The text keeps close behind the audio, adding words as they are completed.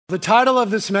The title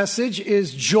of this message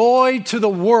is Joy to the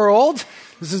World.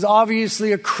 This is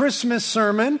obviously a Christmas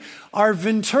sermon. Our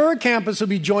Ventura campus will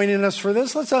be joining us for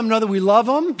this. Let's let them know that we love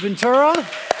them. Ventura.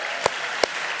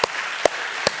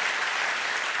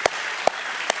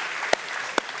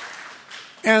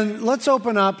 And let's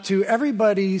open up to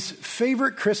everybody's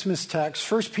favorite Christmas text,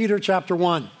 1 Peter chapter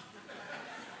 1.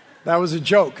 That was a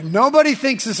joke. Nobody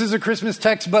thinks this is a Christmas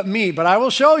text but me, but I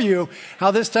will show you how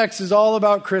this text is all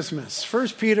about Christmas. 1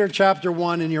 Peter chapter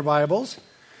 1 in your Bibles.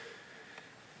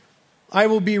 I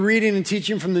will be reading and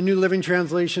teaching from the New Living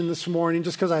Translation this morning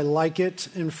just because I like it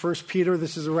in 1 Peter.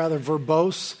 This is a rather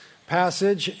verbose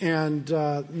passage, and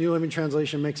New Living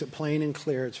Translation makes it plain and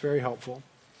clear. It's very helpful.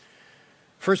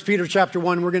 1 Peter chapter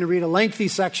 1, we're going to read a lengthy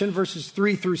section, verses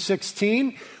 3 through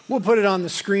 16. We'll put it on the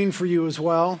screen for you as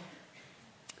well.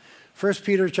 1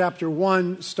 Peter chapter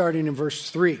 1, starting in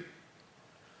verse 3.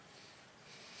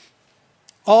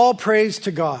 All praise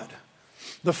to God,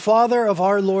 the Father of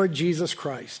our Lord Jesus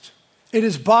Christ. It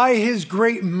is by his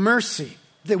great mercy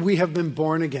that we have been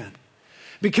born again,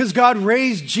 because God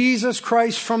raised Jesus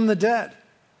Christ from the dead.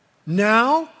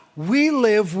 Now we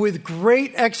live with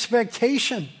great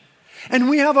expectation.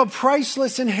 And we have a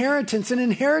priceless inheritance, an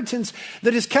inheritance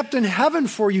that is kept in heaven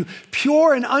for you,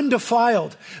 pure and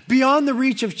undefiled, beyond the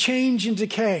reach of change and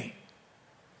decay.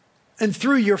 And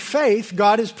through your faith,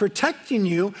 God is protecting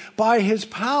you by his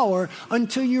power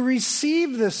until you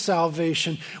receive this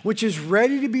salvation, which is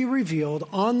ready to be revealed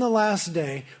on the last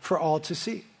day for all to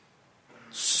see.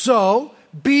 So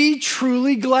be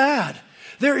truly glad.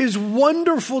 There is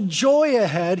wonderful joy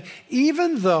ahead,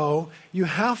 even though you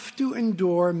have to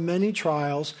endure many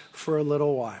trials for a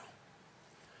little while.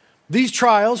 These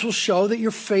trials will show that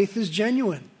your faith is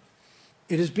genuine.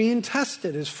 It is being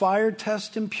tested as fire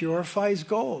tests and purifies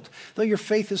gold, though your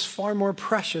faith is far more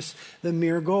precious than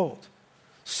mere gold.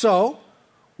 So,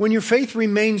 when your faith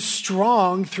remains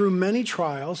strong through many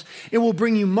trials, it will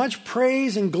bring you much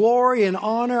praise and glory and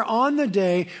honor on the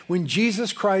day when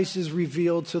Jesus Christ is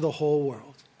revealed to the whole world.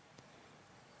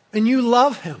 And you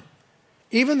love him,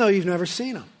 even though you've never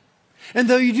seen him. And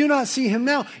though you do not see him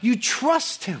now, you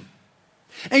trust him.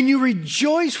 And you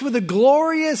rejoice with a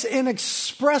glorious,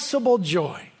 inexpressible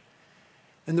joy.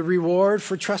 And the reward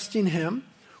for trusting him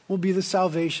will be the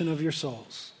salvation of your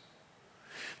souls.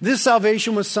 This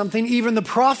salvation was something even the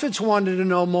prophets wanted to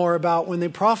know more about when they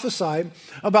prophesied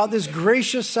about this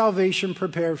gracious salvation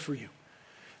prepared for you.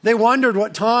 They wondered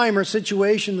what time or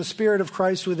situation the Spirit of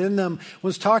Christ within them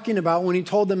was talking about when he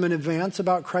told them in advance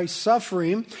about Christ's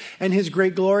suffering and his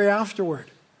great glory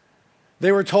afterward.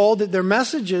 They were told that their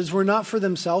messages were not for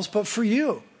themselves, but for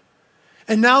you.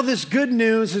 And now this good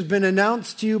news has been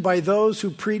announced to you by those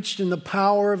who preached in the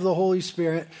power of the Holy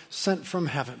Spirit sent from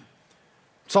heaven.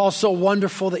 It's also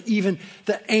wonderful that even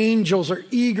the angels are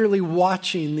eagerly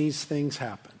watching these things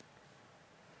happen.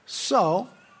 So,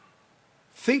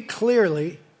 think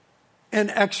clearly and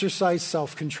exercise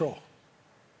self-control.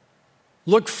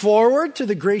 Look forward to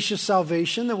the gracious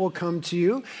salvation that will come to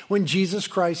you when Jesus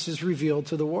Christ is revealed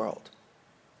to the world.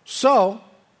 So,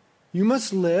 you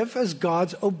must live as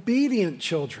God's obedient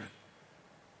children.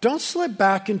 Don't slip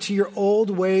back into your old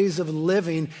ways of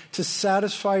living to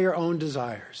satisfy your own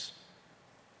desires.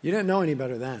 You didn't know any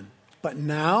better then. But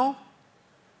now,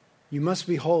 you must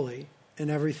be holy in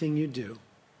everything you do,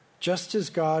 just as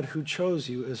God who chose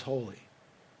you is holy.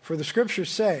 For the scriptures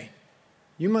say,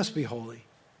 you must be holy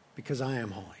because I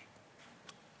am holy.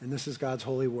 And this is God's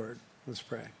holy word. Let's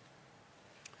pray.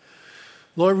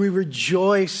 Lord, we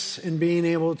rejoice in being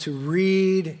able to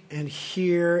read and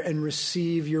hear and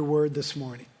receive your word this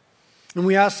morning. And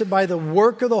we ask that by the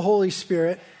work of the Holy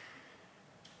Spirit,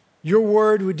 your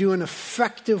word would do an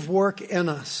effective work in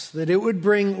us, that it would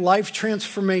bring life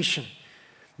transformation,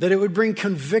 that it would bring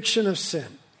conviction of sin,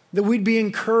 that we'd be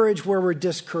encouraged where we're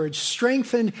discouraged,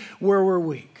 strengthened where we're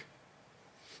weak,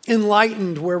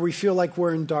 enlightened where we feel like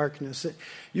we're in darkness, that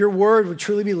your word would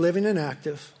truly be living and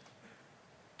active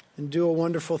and do a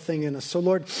wonderful thing in us. So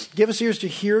Lord, give us ears to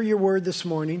hear your word this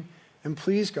morning, and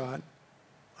please God,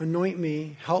 anoint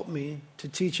me, help me to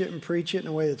teach it and preach it in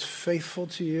a way that's faithful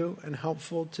to you and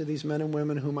helpful to these men and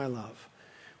women whom I love.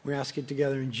 We ask it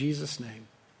together in Jesus' name.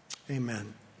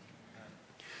 Amen.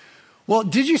 Well,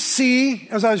 did you see,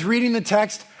 as I was reading the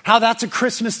text, how that's a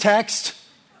Christmas text?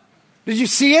 Did you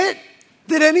see it?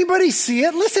 Did anybody see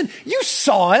it? Listen, you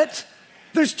saw it.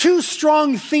 There's two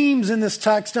strong themes in this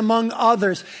text, among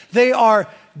others. They are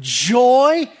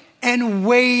joy and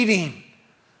waiting.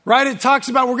 Right? It talks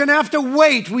about we're going to have to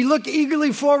wait. We look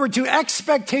eagerly forward to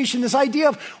expectation. This idea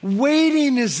of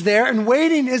waiting is there, and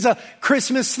waiting is a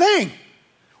Christmas thing.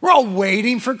 We're all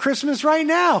waiting for Christmas right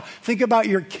now. Think about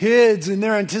your kids and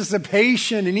their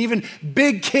anticipation, and even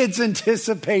big kids'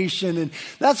 anticipation. And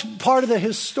that's part of the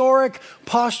historic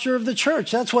posture of the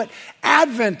church. That's what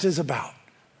Advent is about.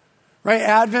 Right?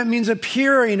 Advent means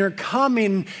appearing or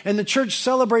coming, and the church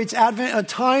celebrates Advent, a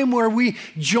time where we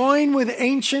join with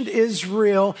ancient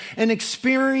Israel in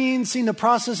experiencing the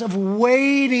process of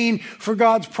waiting for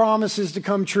God's promises to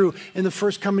come true in the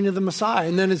first coming of the Messiah.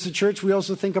 And then as a church, we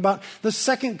also think about the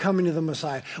second coming of the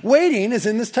Messiah. Waiting is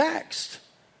in this text,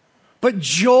 but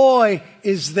joy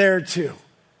is there too.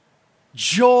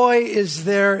 Joy is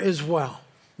there as well.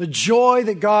 The joy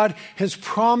that God has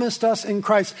promised us in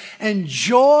Christ. And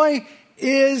joy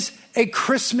is a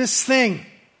Christmas thing,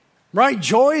 right?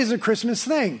 Joy is a Christmas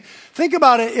thing. Think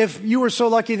about it if you were so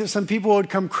lucky that some people would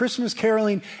come Christmas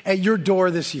caroling at your door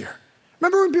this year.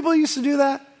 Remember when people used to do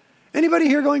that? Anybody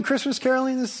here going Christmas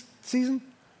caroling this season?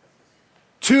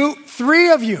 2,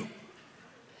 3 of you.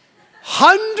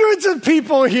 Hundreds of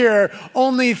people here,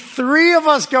 only 3 of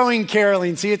us going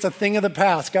caroling. See, it's a thing of the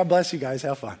past. God bless you guys.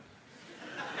 Have fun.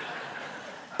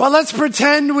 But let's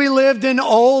pretend we lived in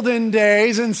olden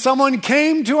days and someone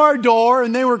came to our door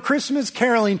and they were Christmas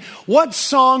caroling. What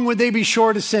song would they be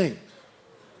sure to sing?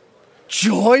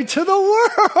 Joy to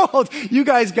the world. You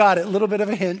guys got it. A little bit of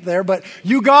a hint there, but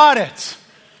you got it.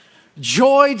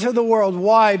 Joy to the world.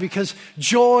 Why? Because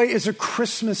joy is a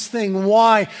Christmas thing.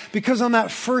 Why? Because on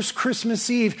that first Christmas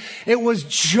Eve, it was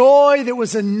joy that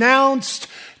was announced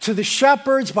to the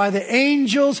shepherds by the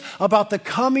angels about the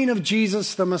coming of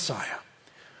Jesus the Messiah.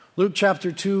 Luke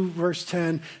chapter 2, verse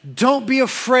 10, "Don't be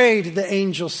afraid," the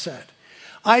angel said.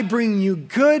 "I bring you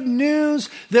good news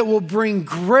that will bring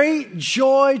great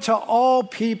joy to all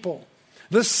people.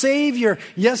 The Savior,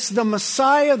 yes, the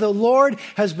Messiah, the Lord,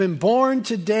 has been born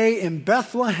today in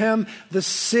Bethlehem, the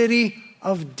city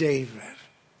of David."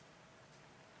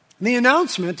 The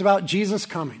announcement about Jesus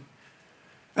coming,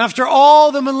 after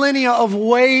all the millennia of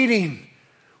waiting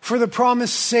for the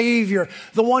promised Savior,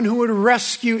 the one who would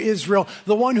rescue Israel,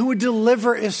 the one who would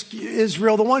deliver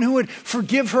Israel, the one who would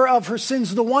forgive her of her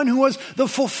sins, the one who was the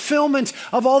fulfillment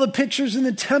of all the pictures in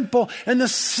the temple and the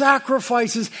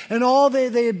sacrifices and all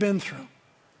that they had been through.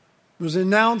 It was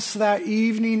announced that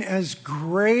evening as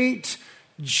great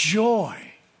joy.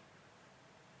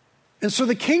 And so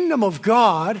the kingdom of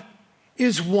God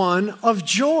is one of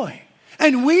joy.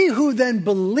 And we who then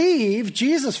believe,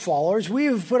 Jesus followers, we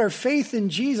who put our faith in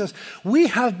Jesus, we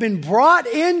have been brought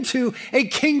into a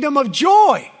kingdom of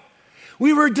joy.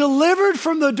 We were delivered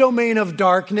from the domain of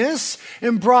darkness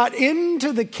and brought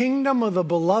into the kingdom of the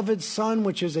beloved Son,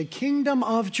 which is a kingdom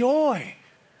of joy.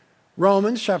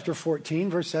 Romans chapter 14,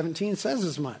 verse 17 says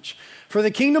as much. "For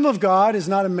the kingdom of God is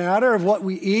not a matter of what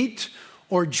we eat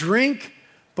or drink,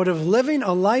 but of living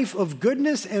a life of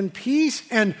goodness and peace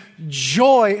and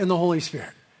joy in the Holy Spirit."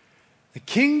 The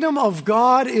kingdom of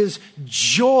God is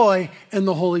joy in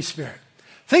the Holy Spirit.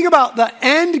 Think about the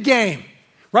end game,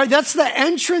 right? That's the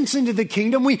entrance into the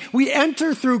kingdom. We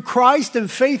enter through Christ and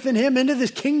faith in Him into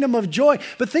this kingdom of joy.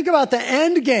 But think about the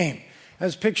end game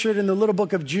as pictured in the little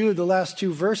book of Jude, the last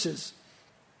 2 verses.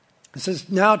 It says,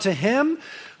 "Now to Him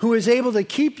who is able to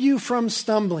keep you from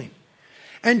stumbling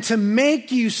and to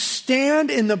make you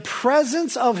stand in the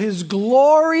presence of His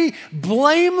glory,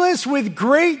 blameless with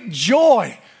great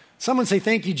joy." Someone say,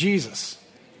 "Thank you, Jesus."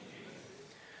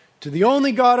 "To the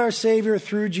only God, our Savior,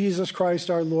 through Jesus Christ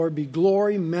our Lord, be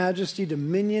glory, majesty,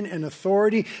 dominion, and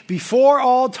authority before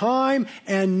all time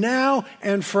and now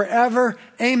and forever.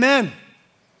 Amen."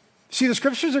 See, the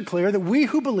scriptures are clear that we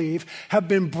who believe have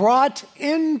been brought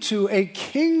into a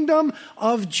kingdom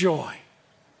of joy.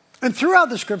 And throughout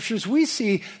the scriptures, we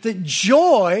see that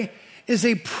joy is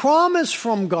a promise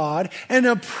from God and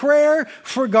a prayer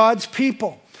for God's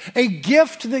people, a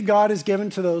gift that God has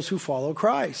given to those who follow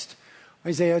Christ.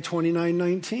 Isaiah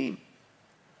 29:19.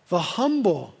 "The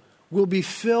humble will be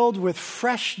filled with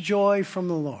fresh joy from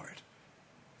the Lord."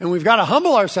 And we've got to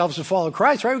humble ourselves to follow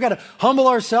Christ, right? We've got to humble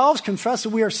ourselves, confess that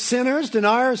we are sinners,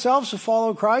 deny ourselves to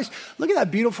follow Christ. Look at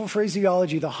that beautiful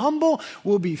phraseology. The humble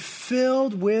will be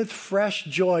filled with fresh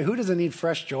joy. Who doesn't need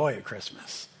fresh joy at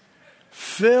Christmas?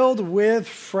 Filled with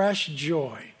fresh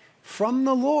joy from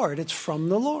the Lord. It's from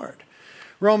the Lord.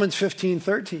 Romans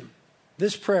 15:13.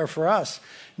 This prayer for us.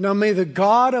 "Now may the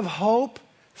God of hope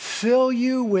fill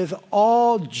you with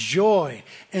all joy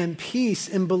and peace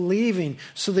in believing,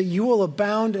 so that you will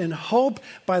abound in hope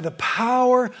by the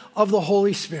power of the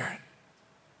Holy Spirit."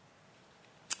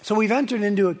 So we've entered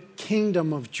into a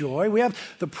kingdom of joy. We have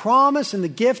the promise and the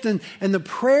gift and the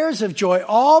prayers of joy,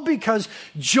 all because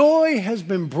joy has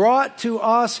been brought to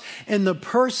us in the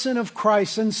person of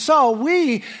Christ. And so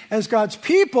we, as God's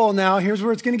people now, here's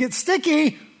where it's going to get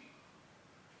sticky.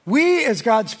 We, as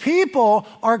God's people,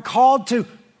 are called to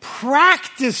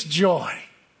practice joy.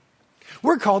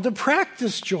 We're called to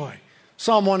practice joy.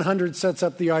 Psalm 100 sets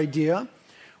up the idea.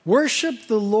 Worship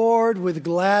the Lord with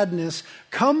gladness.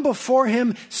 Come before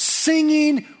him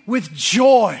singing with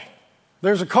joy.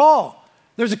 There's a call.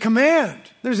 There's a command.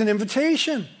 There's an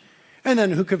invitation. And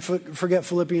then who could forget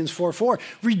Philippians 4:4?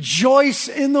 Rejoice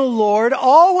in the Lord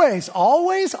always.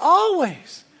 Always,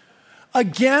 always.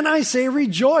 Again, I say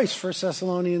rejoice. 1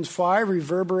 Thessalonians 5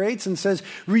 reverberates and says,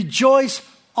 rejoice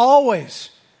always.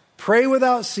 Pray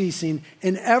without ceasing.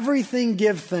 In everything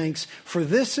give thanks, for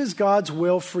this is God's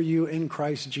will for you in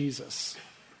Christ Jesus.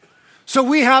 So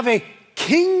we have a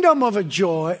kingdom of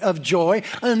joy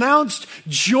announced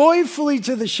joyfully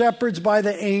to the shepherds by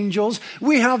the angels.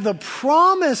 We have the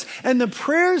promise and the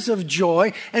prayers of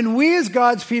joy, and we as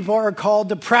God's people are called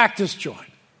to practice joy.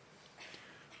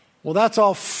 Well, that's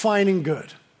all fine and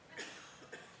good.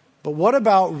 But what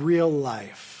about real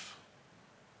life?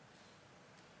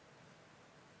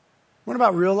 What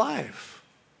about real life?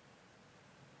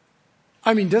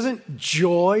 I mean, doesn't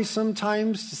joy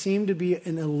sometimes seem to be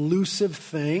an elusive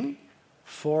thing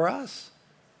for us?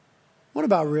 What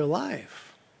about real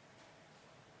life?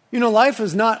 You know, life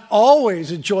is not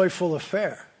always a joyful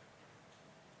affair.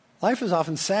 Life is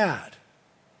often sad.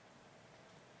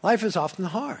 Life is often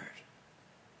hard.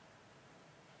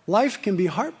 Life can be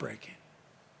heartbreaking.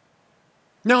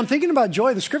 Now, I'm thinking about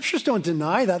joy. The scriptures don't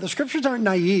deny that. The scriptures aren't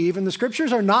naive, and the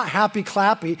scriptures are not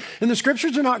happy-clappy, and the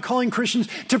scriptures are not calling Christians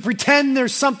to pretend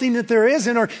there's something that there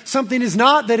isn't or something is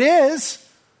not that is.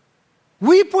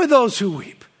 Weep with those who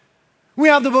weep. We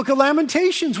have the book of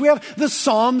Lamentations. We have the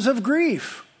Psalms of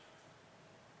grief.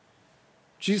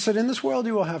 Jesus said, in this world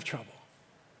you will have trouble.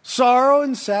 Sorrow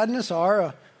and sadness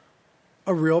are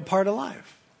a real part of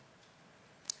life.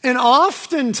 And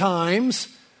oftentimes,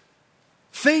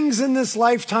 things in this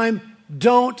lifetime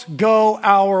don't go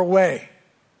our way.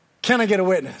 Can I get a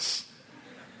witness?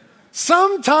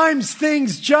 Sometimes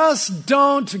things just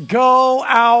don't go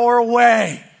our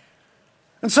way.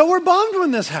 And so we're bummed when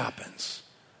this happens.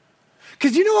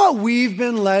 Because you know what we've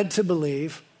been led to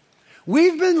believe?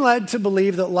 We've been led to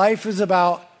believe that life is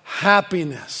about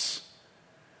happiness.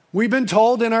 We've been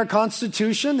told in our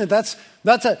Constitution that that's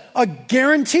a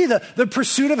guarantee, the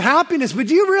pursuit of happiness. But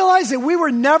do you realize that we were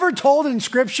never told in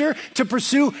Scripture to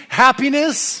pursue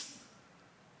happiness?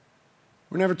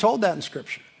 We're never told that in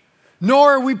Scripture.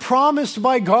 Nor are we promised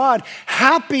by God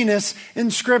happiness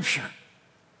in Scripture.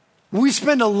 We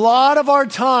spend a lot of our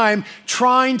time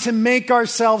trying to make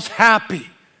ourselves happy.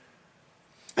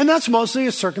 And that's mostly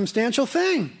a circumstantial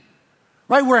thing.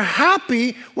 Right? We're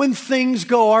happy when things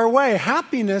go our way.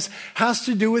 Happiness has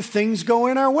to do with things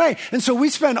going our way. And so we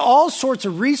spend all sorts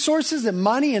of resources and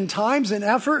money and times and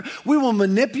effort. We will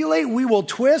manipulate, we will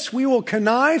twist, we will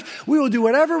connive, we will do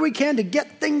whatever we can to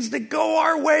get things to go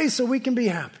our way so we can be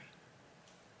happy.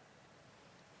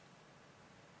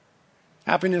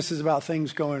 Happiness is about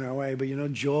things going our way, but you know,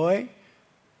 joy,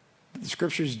 the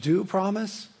scriptures do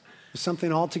promise, is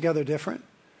something altogether different.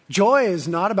 Joy is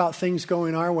not about things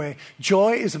going our way.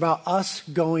 Joy is about us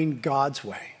going God's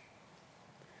way.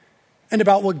 And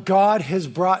about what God has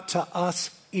brought to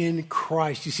us in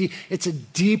Christ. You see, it's a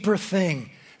deeper thing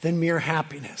than mere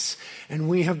happiness. And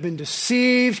we have been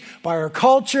deceived by our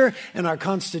culture and our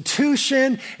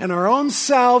constitution and our own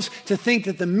selves to think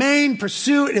that the main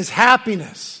pursuit is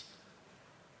happiness.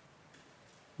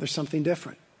 There's something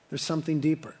different. There's something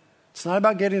deeper. It's not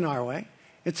about getting our way.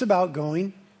 It's about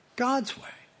going God's way.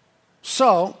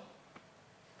 So,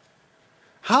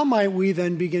 how might we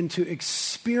then begin to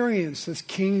experience this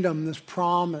kingdom, this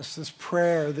promise, this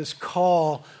prayer, this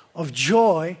call of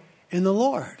joy in the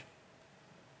Lord?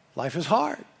 Life is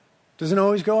hard. Doesn't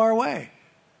always go our way.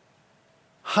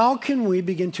 How can we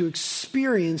begin to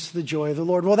experience the joy of the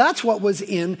Lord? Well, that's what was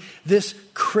in this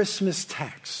Christmas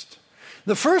text.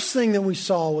 The first thing that we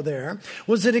saw there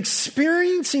was that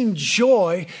experiencing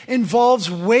joy involves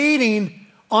waiting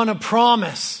on a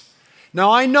promise.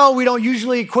 Now, I know we don't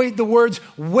usually equate the words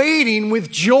waiting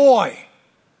with joy,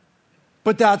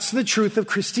 but that's the truth of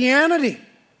Christianity.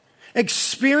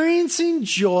 Experiencing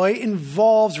joy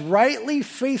involves rightly,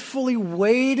 faithfully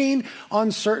waiting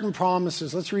on certain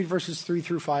promises. Let's read verses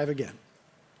 3-5 again.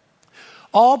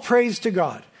 All praise to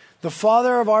God, the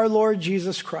Father of our Lord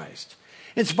Jesus Christ.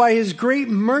 It's by his great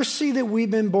mercy that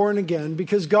we've been born again,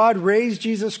 because God raised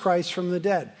Jesus Christ from the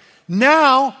dead.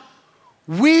 Now,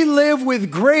 We live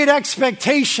with great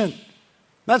expectation.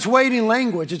 That's waiting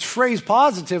language. It's phrased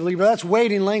positively, but that's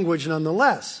waiting language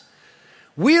nonetheless.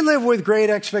 We live with great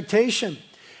expectation.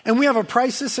 And we have a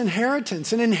priceless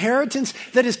inheritance, an inheritance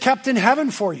that is kept in heaven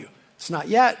for you. It's not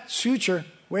yet, it's future,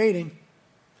 waiting.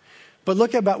 But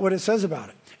look about what it says about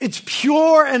it. It's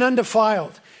pure and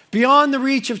undefiled, beyond the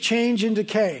reach of change and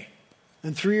decay.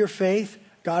 And through your faith,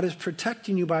 God is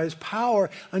protecting you by his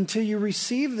power until you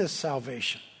receive this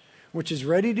salvation, which is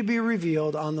ready to be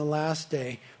revealed on the last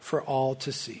day for all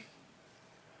to see.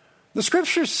 The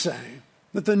scriptures say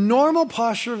that the normal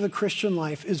posture of the Christian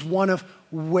life is one of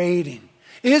waiting.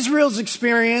 Israel's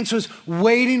experience was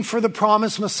waiting for the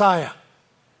promised Messiah,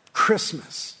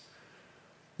 Christmas.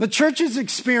 The church's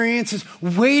experience is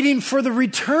waiting for the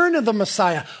return of the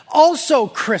Messiah, also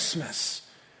Christmas.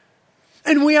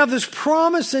 And we have this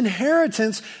promised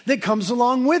inheritance that comes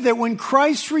along with it when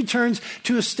Christ returns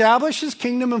to establish his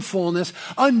kingdom in fullness,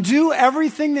 undo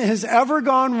everything that has ever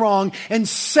gone wrong, and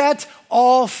set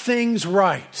all things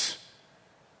right.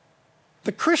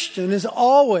 The Christian is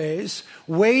always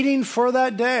waiting for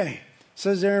that day. It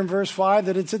says there in verse 5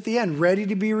 that it's at the end, ready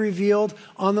to be revealed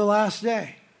on the last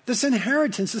day. This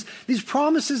inheritance, these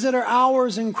promises that are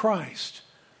ours in Christ.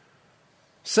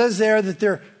 It says there that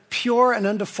they're pure and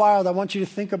undefiled. I want you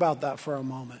to think about that for a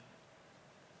moment.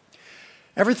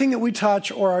 Everything that we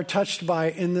touch or are touched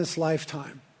by in this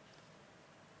lifetime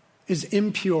is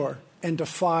impure and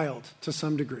defiled to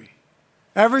some degree.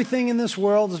 Everything in this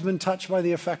world has been touched by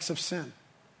the effects of sin.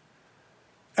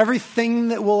 Everything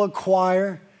that we'll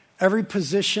acquire, every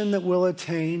position that we'll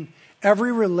attain,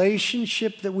 every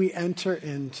relationship that we enter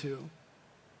into,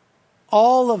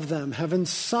 all of them have in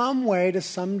some way, to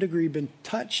some degree, been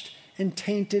touched and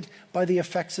tainted by the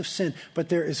effects of sin. But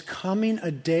there is coming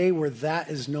a day where that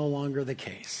is no longer the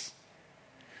case.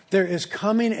 There is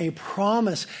coming a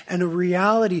promise and a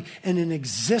reality and an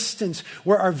existence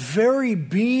where our very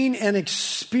being and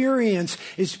experience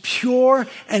is pure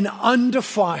and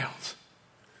undefiled.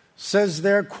 Says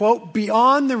there, quote,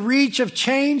 beyond the reach of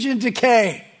change and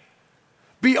decay.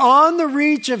 Beyond the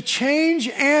reach of change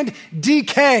and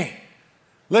decay.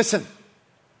 Listen,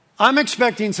 I'm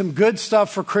expecting some good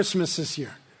stuff for Christmas this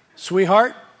year.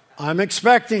 Sweetheart, I'm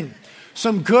expecting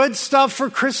some good stuff for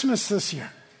Christmas this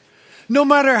year. No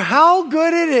matter how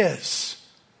good it is,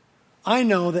 I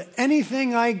know that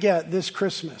anything I get this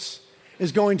Christmas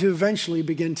is going to eventually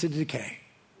begin to decay.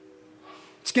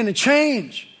 It's going to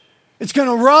change. It's going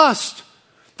to rust.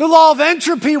 The law of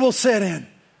entropy will set in.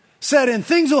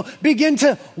 Things will begin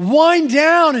to wind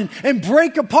down and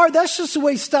break apart. That's just the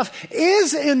way stuff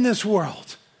is in this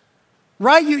world.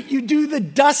 Right? You do the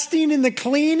dusting and the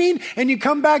cleaning, and you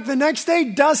come back the next day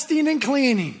dusting and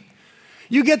cleaning.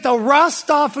 You get the rust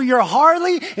off of your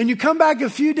Harley, and you come back a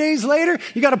few days later,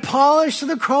 you got to polish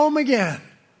the chrome again.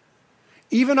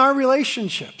 Even our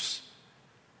relationships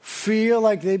feel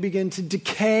like they begin to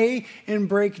decay and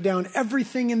break down.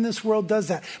 Everything in this world does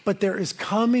that. But there is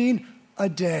coming a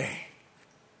day.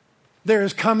 There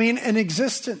is coming an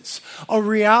existence, a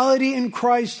reality in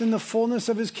Christ in the fullness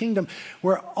of his kingdom,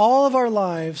 where all of our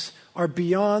lives are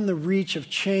beyond the reach of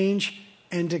change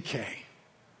and decay.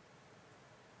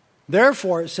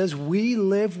 Therefore, it says we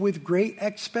live with great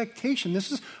expectation. This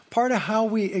is part of how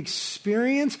we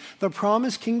experience the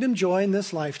promised kingdom joy in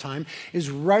this lifetime,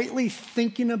 is rightly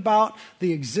thinking about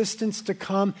the existence to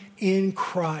come in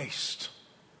Christ.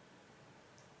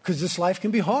 Because this life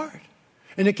can be hard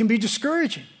and it can be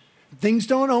discouraging. Things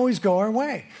don't always go our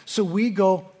way. So we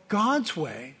go God's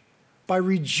way by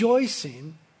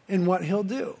rejoicing in what he'll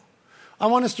do. I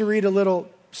want us to read a little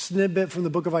snippet from the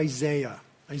book of Isaiah.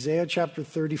 Isaiah chapter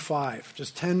 35,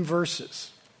 just 10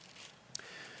 verses.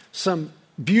 Some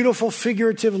beautiful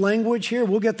figurative language here.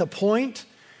 We'll get the point.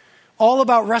 All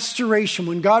about restoration,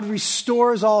 when God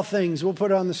restores all things. We'll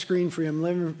put it on the screen for you.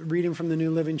 I'm reading from the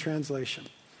New Living Translation.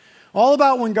 All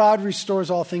about when God restores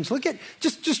all things. Look at,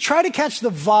 just try to catch the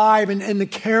vibe and the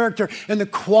character and the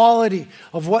quality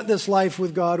of what this life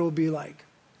with God will be like.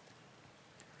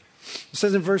 It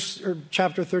says in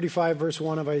chapter 35, verse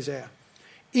 1 of Isaiah.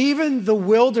 Even the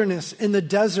wilderness and the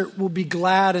desert will be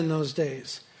glad in those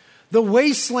days. The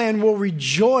wasteland will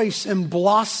rejoice and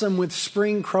blossom with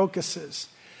spring crocuses.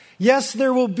 Yes,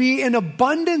 there will be an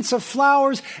abundance of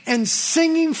flowers and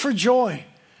singing for joy.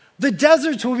 The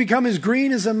deserts will become as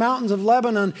green as the mountains of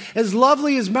Lebanon, as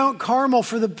lovely as Mount Carmel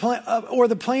or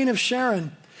the plain of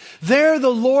Sharon. There the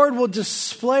Lord will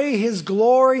display his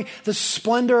glory, the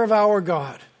splendor of our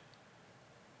God.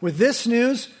 With this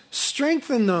news,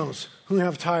 strengthen those who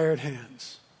have tired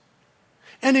hands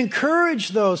and encourage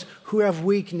those who have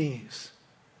weak knees.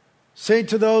 Say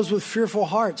to those with fearful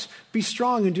hearts, be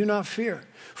strong and do not fear,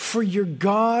 for your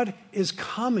God is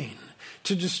coming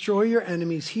to destroy your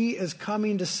enemies. He is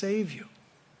coming to save you.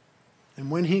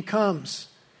 And when he comes,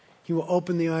 he will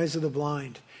open the eyes of the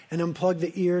blind and unplug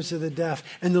the ears of the deaf,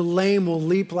 and the lame will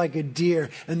leap like a deer,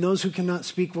 and those who cannot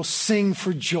speak will sing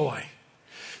for joy.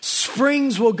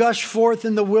 Springs will gush forth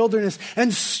in the wilderness,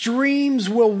 and streams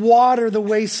will water the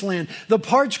wasteland. The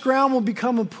parched ground will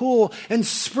become a pool, and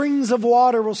springs of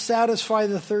water will satisfy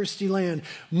the thirsty land.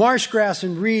 Marsh grass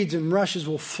and reeds and rushes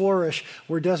will flourish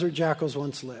where desert jackals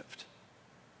once lived.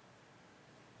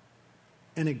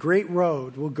 And a great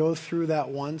road will go through that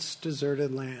once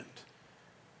deserted land.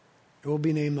 It will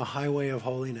be named the Highway of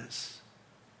Holiness.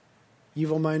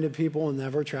 Evil-minded people will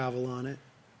never travel on it.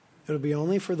 It'll be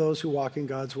only for those who walk in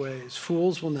God's ways.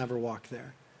 Fools will never walk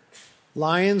there.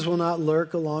 Lions will not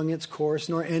lurk along its course,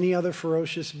 nor any other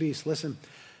ferocious beast. Listen,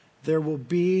 there will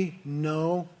be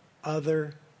no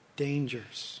other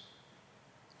dangers.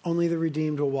 Only the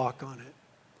redeemed will walk on it.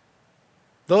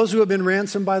 Those who have been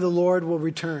ransomed by the Lord will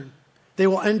return. They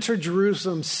will enter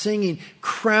Jerusalem singing,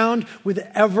 crowned with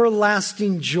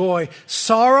everlasting joy.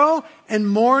 Sorrow and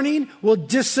mourning will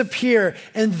disappear,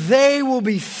 and they will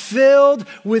be filled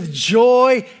with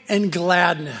joy and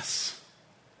gladness.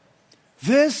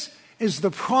 This is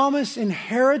the promised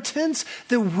inheritance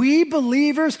that we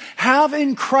believers have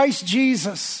in Christ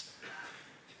Jesus.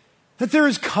 That there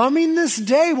is coming this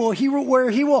day where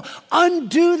he will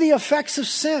undo the effects of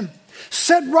sin.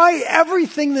 Set right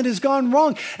everything that has gone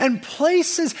wrong, and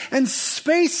places and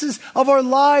spaces of our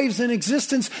lives and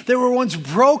existence that were once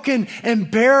broken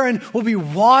and barren will be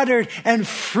watered and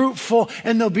fruitful,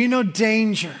 and there'll be no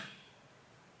danger.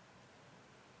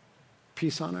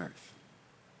 Peace on earth.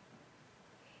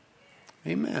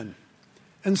 Amen.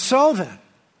 And so then,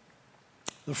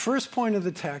 the first point of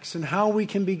the text and how we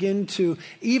can begin to,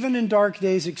 even in dark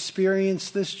days,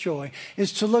 experience this joy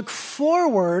is to look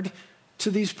forward to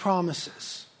these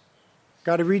promises.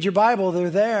 Got to read your Bible,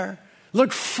 they're there.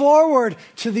 Look forward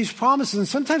to these promises. And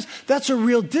sometimes that's a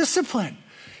real discipline.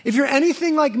 If you're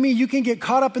anything like me, you can get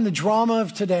caught up in the drama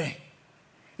of today.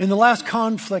 In the last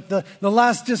conflict, the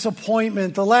last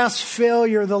disappointment, the last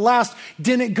failure, the last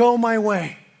didn't go my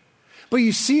way. But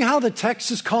you see how the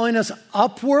text is calling us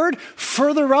upward,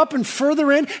 further up and further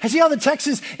in? And see how the text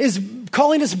is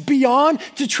calling us beyond,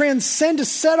 to transcend, to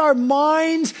set our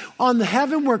minds on the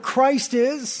heaven where Christ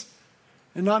is,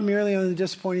 and not merely on the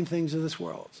disappointing things of this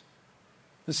world.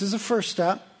 This is the first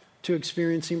step to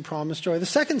experiencing promised joy. The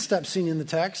second step seen in the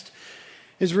text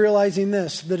is realizing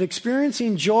this, that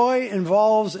experiencing joy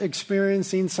involves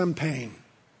experiencing some pain.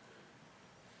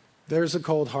 There's a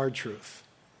cold, hard truth.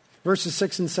 Verses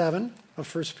 6 and 7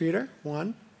 of 1 Peter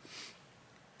 1.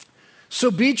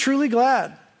 So be truly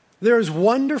glad. There is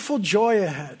wonderful joy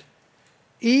ahead,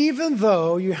 even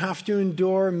though you have to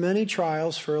endure many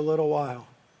trials for a little while.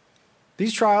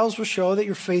 These trials will show that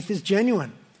your faith is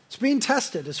genuine. It's being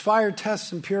tested as fire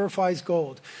tests and purifies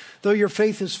gold, though your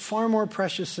faith is far more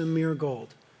precious than mere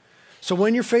gold. So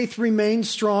when your faith remains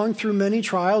strong through many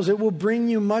trials, it will bring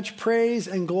you much praise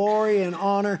and glory and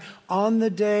honor on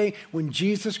the day when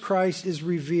Jesus Christ is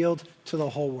revealed to the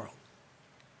whole world.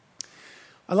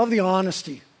 I love the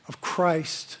honesty of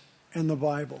Christ and the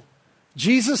Bible.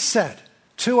 Jesus said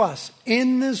to us,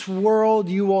 in this world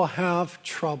you will have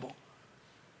trouble.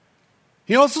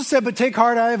 He also said, but take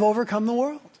heart, I have overcome the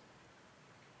world.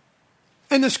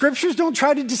 And the scriptures don't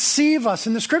try to deceive us,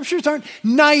 and the scriptures aren't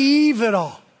naive at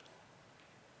all.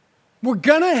 We're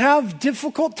going to have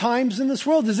difficult times in this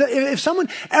world. If someone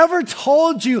ever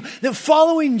told you that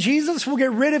following Jesus will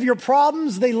get rid of your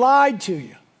problems, they lied to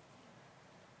you.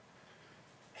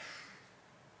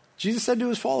 Jesus said to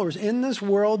his followers, in this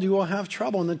world you will have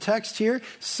trouble. And the text here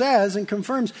says and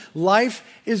confirms life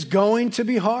is going to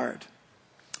be hard.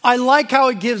 I like how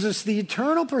it gives us the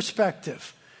eternal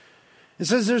perspective. It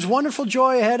says there's wonderful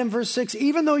joy ahead in verse 6,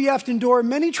 even though you have to endure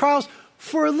many trials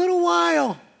for a little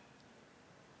while.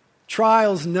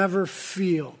 Trials never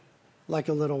feel like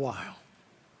a little while.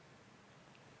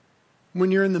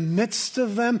 When you're in the midst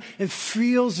of them, it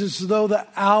feels as though the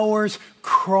hours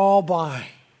crawl by.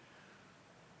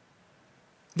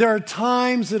 There are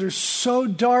times that are so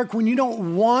dark when you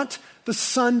don't want the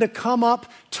sun to come up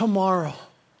tomorrow.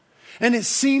 And it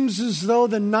seems as though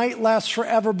the night lasts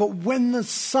forever, but when the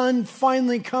sun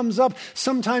finally comes up,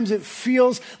 sometimes it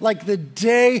feels like the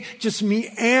day just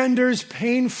meanders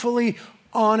painfully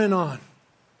on and on.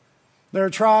 There are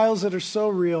trials that are so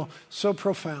real, so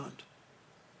profound,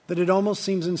 that it almost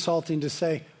seems insulting to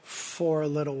say, for a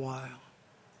little while.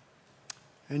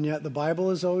 And yet the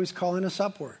Bible is always calling us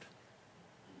upward.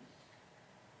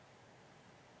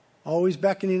 always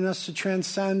beckoning us to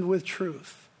transcend with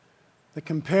truth, that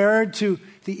compared to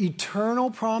the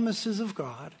eternal promises of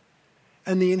God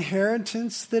and the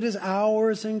inheritance that is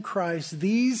ours in Christ,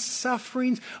 these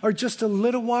sufferings are just a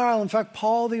little while. In fact,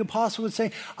 Paul the apostle would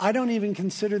say, I don't even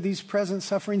consider these present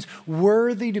sufferings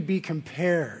worthy to be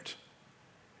compared.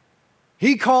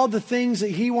 He called the things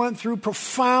that he went through,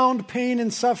 profound pain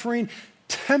and suffering,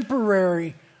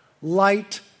 temporary,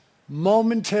 light,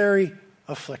 momentary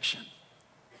affliction.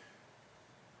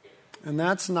 And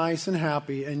that's nice and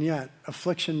happy, and yet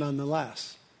affliction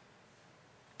nonetheless.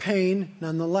 Pain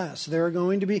nonetheless. There are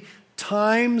going to be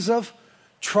times of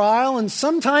trial and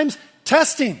sometimes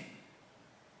testing.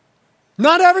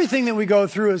 Not everything that we go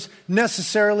through is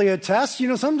necessarily a test.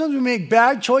 Sometimes we make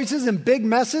bad choices and big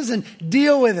messes and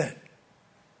deal with it.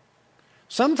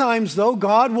 Sometimes, though,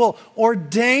 God will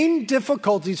ordain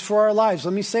difficulties for our lives.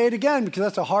 Let me say it again because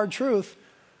that's a hard truth.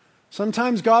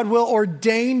 Sometimes God will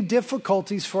ordain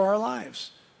difficulties for our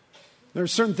lives. There are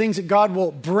certain things that God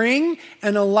will bring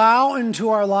and allow into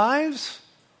our lives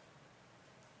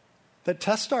that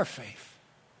test our faith,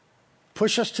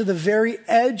 push us to the very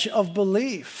edge of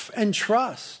belief and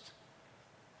trust.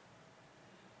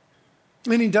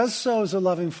 And he does so as a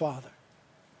loving Father.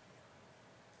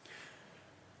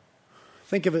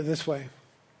 Think of it this way.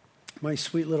 My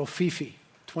sweet little Fifi,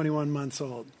 21 months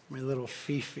old, my little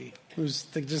Fifi, who's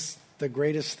just the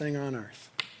greatest thing on earth.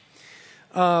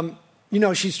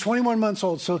 She's 21 months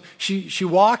old, so she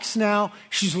walks now.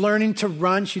 She's learning to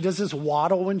run. She does this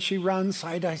waddle when she runs,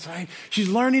 side by side. She's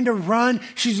learning to run.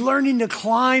 She's learning to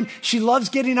climb. She loves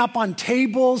getting up on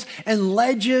tables and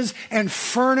ledges and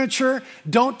furniture.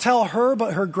 Don't tell her,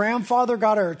 but her grandfather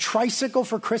got her a tricycle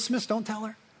for Christmas. Don't tell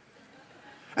her.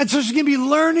 And so she's going to be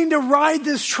learning to ride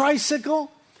this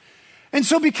tricycle. And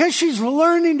so because she's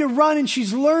learning to run and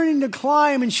she's learning to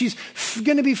climb and she's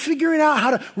going to be figuring out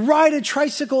how to ride a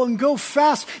tricycle and go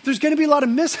fast, there's going to be a lot of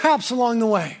mishaps along the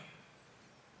way.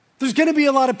 There's going to be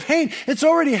a lot of pain. It's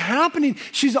already happening.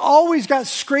 She's always got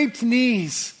scraped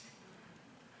knees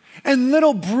and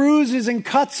little bruises and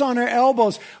cuts on her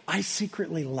elbows. I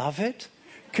secretly love it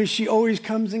because she always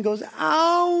comes and goes,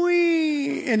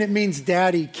 owie, and it means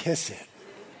daddy, kiss it.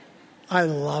 I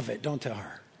love it. Don't tell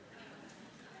her.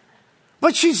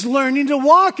 But she's learning to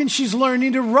walk and she's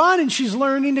learning to run and she's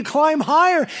learning to climb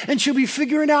higher and she'll be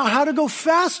figuring out how to go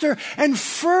faster and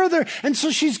further. And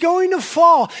so she's going to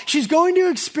fall. She's going to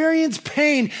experience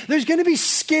pain. There's going to be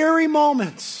scary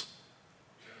moments.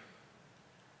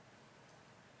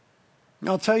 And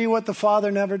I'll tell you what the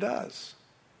Father never does.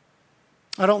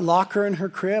 I don't lock her in her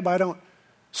crib. I don't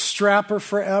strap her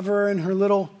forever in her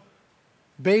little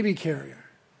baby carrier.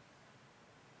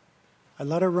 I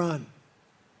let her run.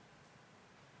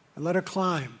 I let her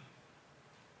climb.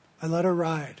 I let her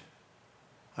ride.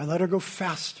 I let her go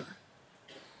faster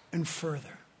and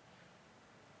further.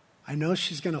 I know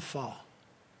she's going to fall.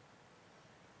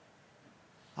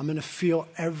 I'm going to feel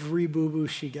every boo-boo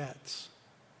she gets.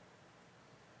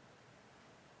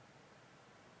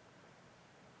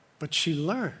 But she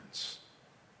learns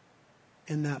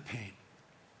in that pain.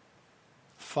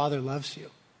 Father loves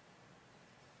you.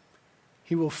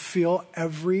 He will feel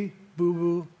every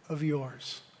boo-boo of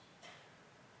yours.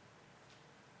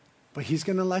 But he's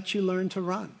going to let you learn to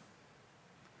run.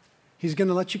 He's going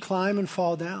to let you climb and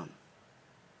fall down.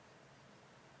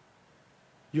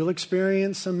 You'll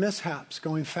experience some mishaps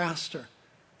going faster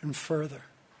and further.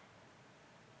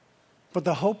 But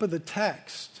the hope of the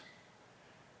text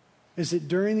is that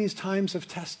during these times of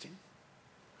testing,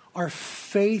 our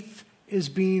faith is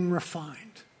being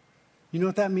refined. You know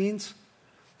what that means?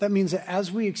 That means that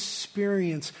as we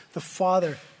experience the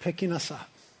Father picking us up,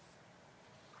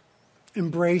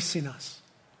 embracing us,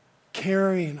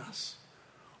 carrying us,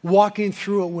 walking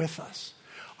through it with us,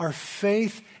 our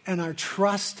faith and our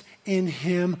trust in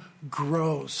Him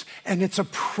grows. And it's a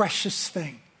precious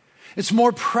thing. It's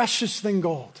more precious than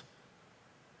gold.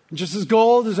 Just as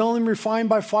gold is only refined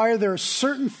by fire, there are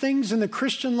certain things in the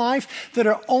Christian life that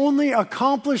are only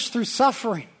accomplished through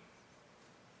suffering.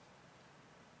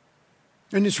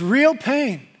 And it's real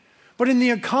pain. But in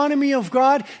the economy of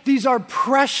God, these are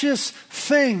precious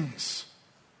things.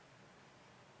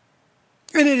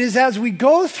 And it is as we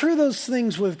go through those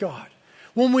things with God,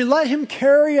 when we let Him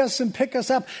carry us and pick us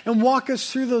up and walk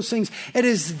us through those things, it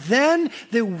is then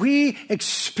that we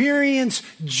experience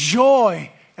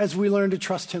joy as we learn to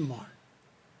trust Him more.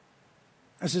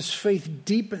 As His faith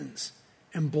deepens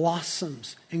and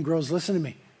blossoms and grows. Listen to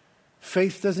me.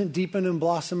 Faith doesn't deepen and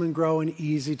blossom and grow in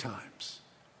easy times.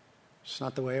 It's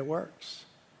not the way it works.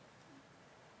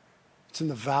 It's in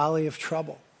the valley of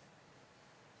trouble.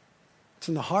 It's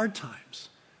in the hard times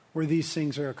where these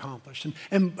things are accomplished.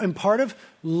 And part of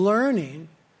learning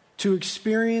to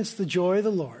experience the joy of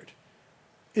the Lord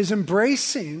is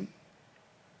embracing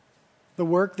the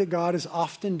work that God is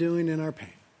often doing in our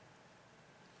pain,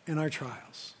 in our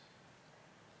trials.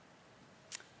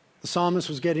 The psalmist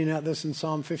was getting at this in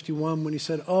Psalm 51 when he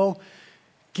said, "Oh,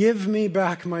 give me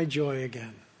back my joy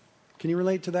again." Can you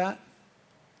relate to that?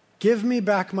 Give me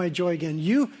back my joy again.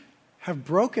 You have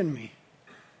broken me.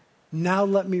 Now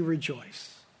let me rejoice.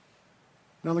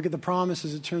 Now look at the promise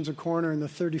as it turns a corner in the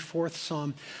 34th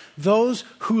Psalm. Those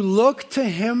who look to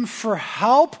him for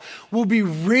help will be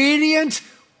radiant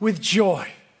with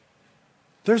joy.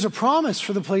 There's a promise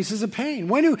for the places of pain.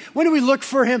 When do we look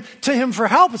to him for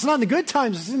help? It's not in the good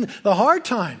times, it's in the hard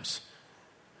times.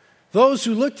 Those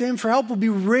who look to him for help will be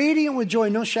radiant with joy.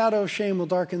 No shadow of shame will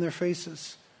darken their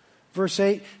faces. Verse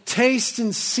 8, taste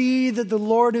and see that the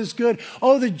Lord is good.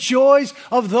 Oh, the joys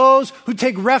of those who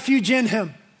take refuge in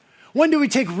him. When do we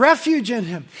take refuge in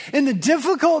him? In the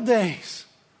difficult days.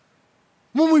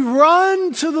 When we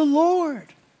run to the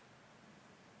Lord.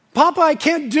 Papa, I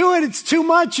can't do it. It's too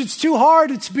much. It's too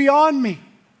hard. It's beyond me.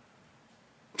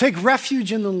 Take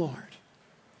refuge in the Lord.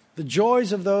 The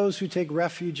joys of those who take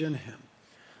refuge in him.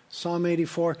 Psalm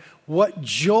 84, what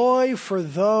joy for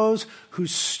those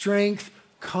whose strength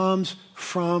comes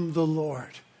from the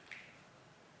Lord.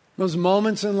 Those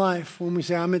moments in life when we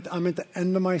say, I'm at the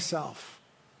end of myself.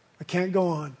 I can't go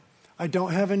on. I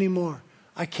don't have any more.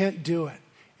 I can't do it.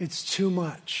 It's too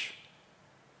much.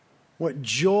 What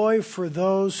joy for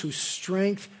those whose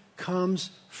strength comes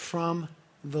from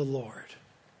the Lord.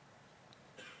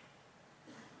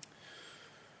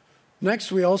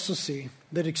 Next, we also see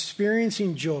that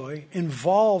experiencing joy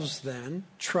involves then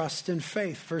trust and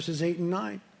faith. Verses 8 and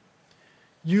 9.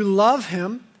 You love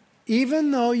him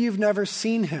even though you've never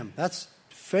seen him. That's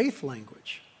faith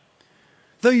language.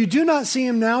 Though you do not see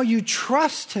him now, you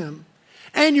trust him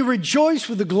and you rejoice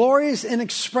with the glorious,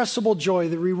 inexpressible joy.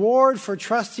 The reward for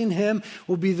trusting him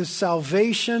will be the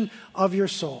salvation of your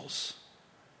souls.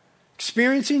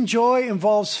 Experiencing joy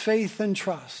involves faith and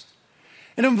trust.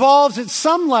 It involves, at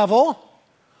some level,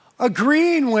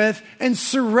 agreeing with and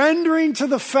surrendering to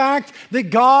the fact that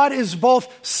God is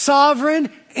both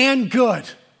sovereign and good.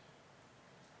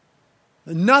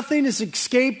 Nothing has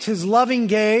escaped his loving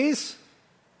gaze.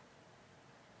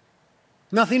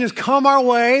 Nothing has come our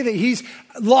way that he's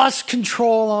lost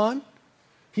control on.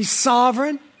 He's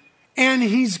sovereign and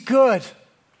he's good.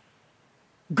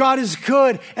 God is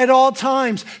good at all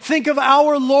times. Think of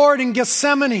our Lord in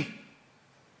Gethsemane,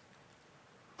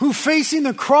 who facing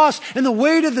the cross and the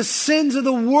weight of the sins of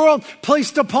the world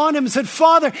placed upon him said,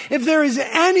 Father, if there is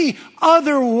any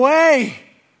other way,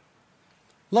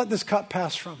 let this cup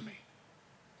pass from me.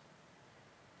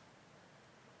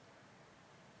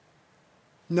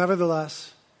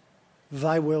 Nevertheless,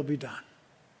 thy will be done.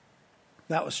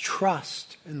 That was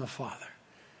trust in the Father,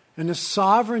 in his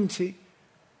sovereignty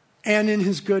and in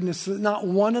his goodness, that not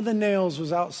one of the nails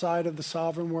was outside of the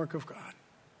sovereign work of God.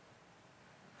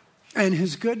 And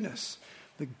his goodness,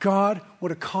 that God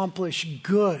would accomplish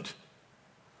good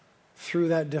through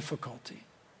that difficulty.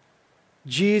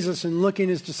 Jesus, in looking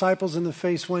his disciples in the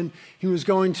face when he was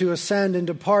going to ascend and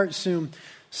depart soon,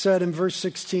 said in verse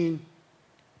 16,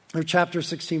 or chapter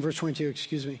 16, verse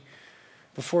 22,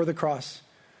 before the cross.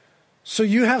 So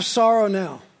you have sorrow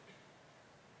now.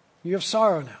 You have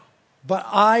sorrow now. But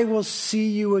I will see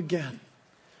you again.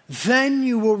 Then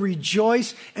you will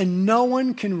rejoice, and no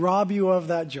one can rob you of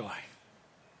that joy.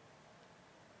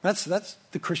 That's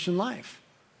the Christian life.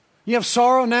 You have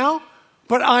sorrow now,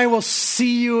 but I will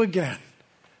see you again.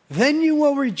 Then you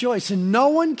will rejoice, and no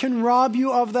one can rob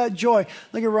you of that joy.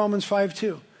 Look at Romans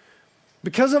 5:2.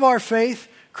 Because of our faith,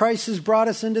 Christ has brought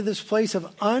us into this place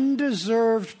of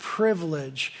undeserved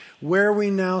privilege where we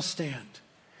now stand.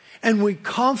 And we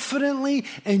confidently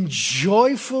and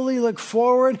joyfully look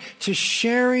forward to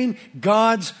sharing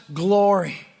God's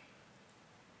glory.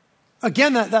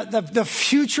 Again, the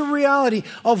future reality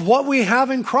of what we have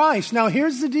in Christ. Now,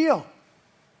 here's the deal.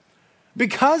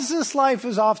 Because this life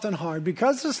is often hard,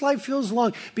 because this life feels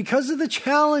long, because of the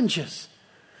challenges,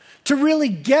 to really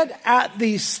get at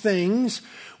these things,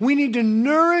 we need to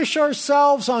nourish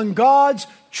ourselves on God's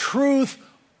truth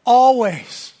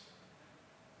always.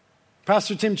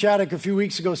 Pastor Tim Chaddock a few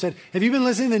weeks ago said, have you been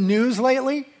listening to the news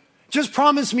lately? Just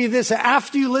promise me this, that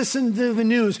after you listen to the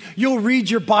news, you'll read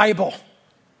your Bible.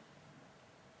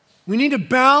 We need to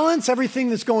balance everything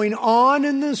that's going on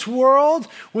in this world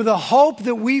with the hope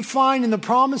that we find in the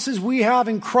promises we have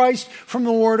in Christ from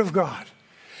the Word of God.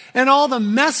 And all the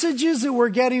messages that we're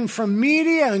getting from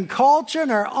media and culture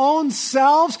and our own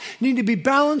selves need to be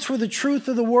balanced with the truth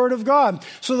of the Word of God.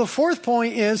 So the fourth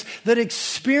point is that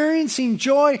experiencing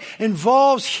joy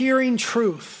involves hearing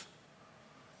truth.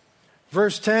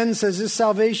 Verse 10 says this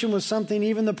salvation was something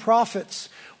even the prophets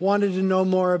wanted to know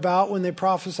more about when they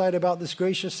prophesied about this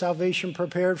gracious salvation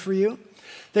prepared for you.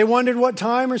 They wondered what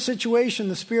time or situation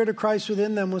the Spirit of Christ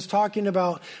within them was talking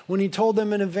about when he told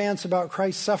them in advance about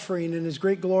Christ's suffering and his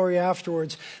great glory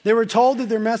afterwards. They were told that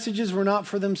their messages were not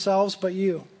for themselves, but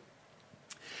you.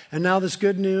 And now this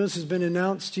good news has been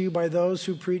announced to you by those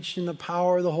who preached in the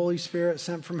power of the Holy Spirit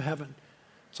sent from heaven.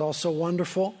 It's also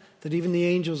wonderful that even the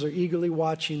angels are eagerly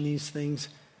watching these things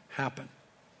happen.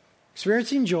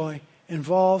 Experiencing joy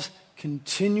involves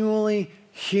continually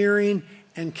hearing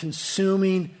and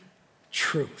consuming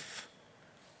truth.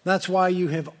 That's why you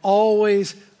have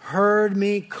always heard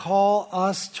me call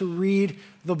us to read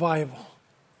the Bible.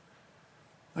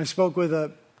 I spoke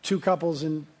with two couples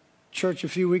in church a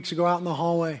few weeks ago out in the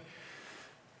hallway,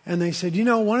 and they said,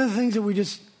 one of the things that we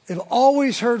just have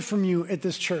always heard from you at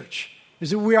this church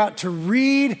is that we ought to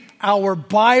read our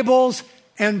Bibles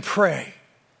and pray.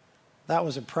 That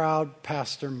was a proud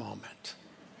pastor moment.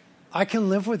 I can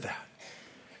live with that.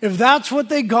 If that's what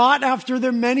they got after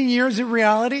their many years at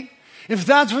Reality, if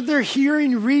that's what they're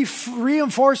hearing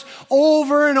reinforced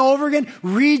over and over again,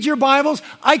 read your Bibles,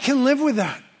 I can live with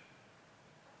that.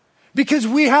 Because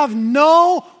we have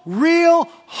no real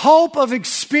hope of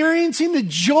experiencing the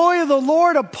joy of the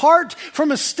Lord apart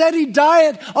from a steady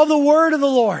diet of the Word of the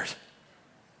Lord.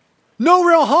 No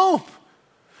real hope.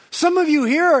 Some of you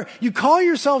here, you call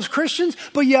yourselves Christians,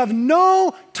 but you have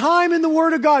no time in the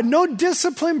Word of God, no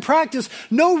disciplined practice,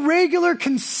 no regular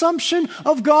consumption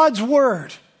of God's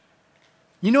Word.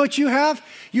 You know what you have?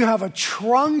 You have a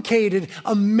truncated,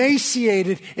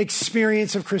 emaciated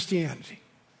experience of Christianity.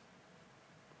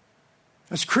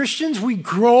 As Christians, we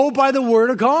grow by the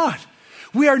Word of God.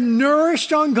 We are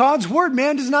nourished on God's Word.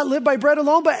 Man does not live by bread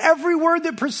alone, but every word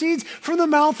that proceeds from the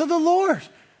mouth of the Lord.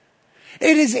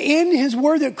 It is in His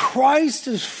Word that Christ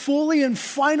is fully and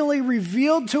finally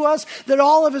revealed to us, that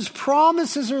all of His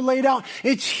promises are laid out.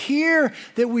 It's here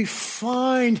that we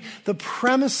find the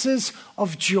premises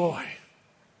of joy.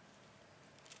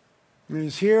 It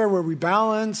is here where we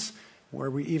balance, where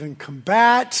we even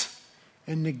combat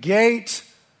and negate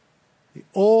the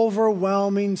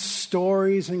overwhelming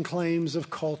stories and claims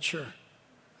of culture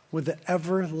with the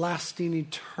everlasting,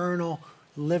 eternal,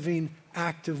 living,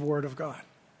 active Word of God.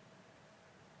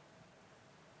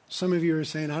 Some of you are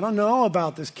saying, I don't know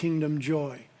about this kingdom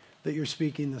joy that you're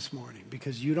speaking this morning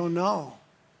because you don't know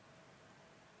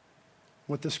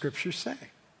what the Scriptures say.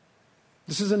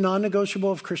 This is a non-negotiable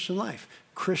of Christian life.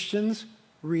 Christians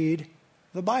read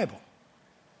the Bible.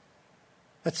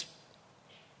 That's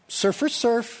surfers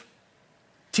surf,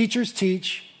 teachers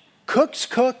teach, cooks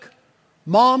cook,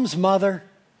 moms mother.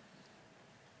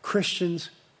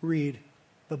 Christians read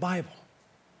the Bible.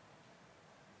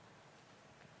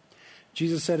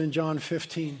 Jesus said in John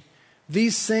 15,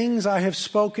 these things I have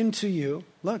spoken to you.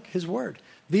 Look, His Word.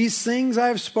 These things I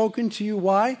have spoken to you.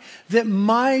 Why? That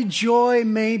my joy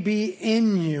may be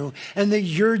in you and that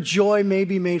your joy may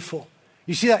be made full.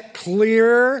 You see that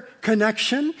clear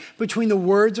connection between the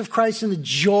words of Christ and the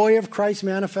joy of Christ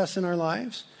manifest in our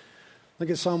lives? Look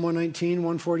at Psalm 119,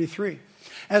 143.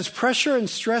 As pressure and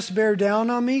stress bear down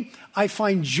on me, I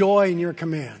find joy in your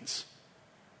commands.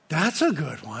 That's a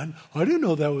good one. I didn't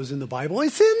know that was in the Bible.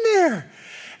 It's in there.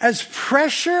 As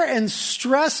pressure and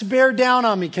stress bear down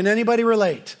on me. Can anybody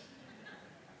relate?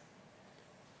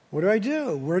 What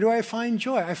do? Where do I find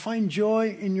joy? I find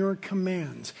joy in your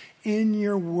commands, in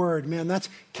your Word. Man, that's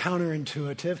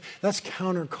counterintuitive. That's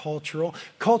countercultural.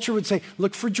 Culture would say,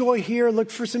 look for joy here,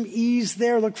 look for some ease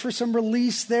there, look for some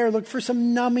release there, look for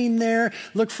some numbing there,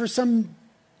 look for some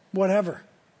whatever.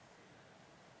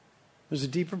 There's a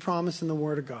deeper promise in the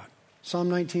Word of God. Psalm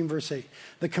 19, verse 8.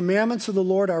 The commandments of the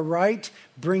Lord are right,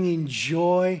 bringing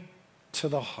joy to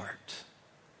the heart.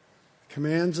 The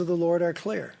commands of the Lord are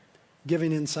clear,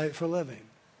 giving insight for living.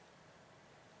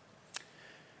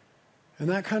 And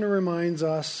that kind of reminds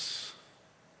us,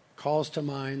 calls to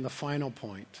mind the final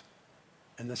point.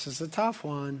 And this is a tough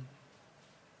one.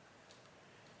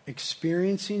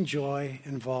 Experiencing joy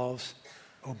involves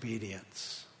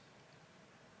obedience.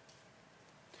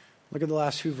 Look at the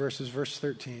last few verses, verse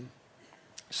 13.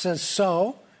 It says,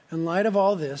 so, in light of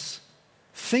all this,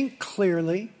 think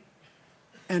clearly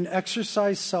and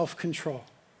exercise self-control.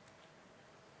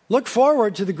 Look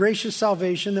forward to the gracious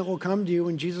salvation that will come to you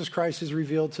when Jesus Christ is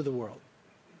revealed to the world.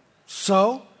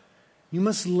 So, you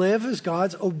must live as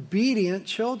God's obedient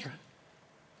children.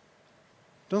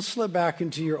 Don't slip back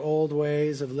into your old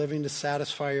ways of living to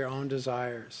satisfy your own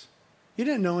desires. You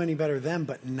didn't know any better then,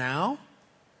 but now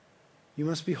you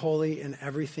must be holy in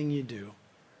everything you do,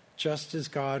 just as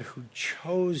God who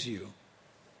chose you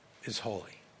is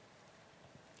holy.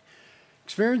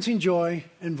 Experiencing joy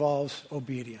involves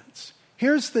obedience.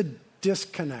 Here's the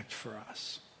disconnect for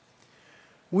us.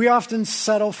 We often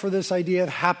settle for this idea of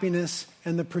happiness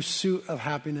and the pursuit of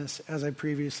happiness, as I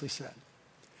previously said.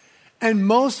 And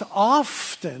most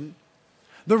often,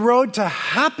 the road to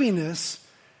happiness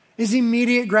is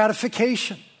immediate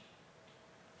gratification,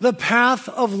 the path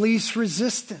of least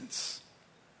resistance,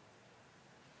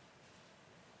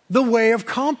 the way of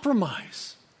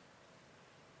compromise.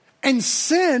 And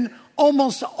sin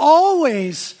almost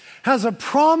always has a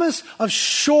promise of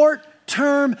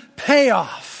short-term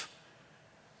payoff.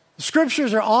 The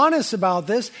scriptures are honest about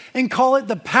this and call it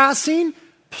the passing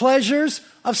pleasures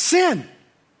of sin.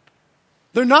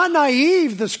 They're not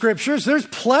naive, the scriptures. There's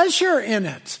pleasure in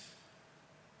it.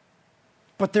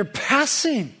 But they're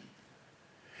passing.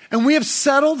 And we have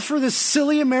settled for this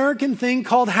silly American thing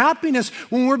called happiness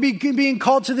when we're being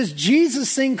called to this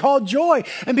Jesus thing called joy.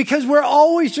 And because we're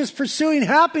always just pursuing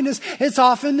happiness, it's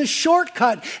often the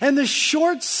shortcut and the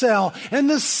short sell and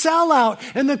the sellout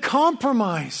and the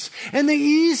compromise and the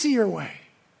easier way.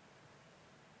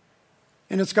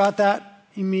 And it's got that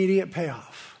immediate payoff.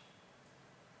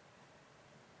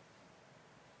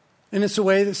 And it's a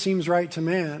way that seems right to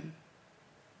man,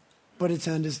 but its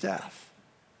end is death.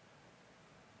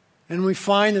 And we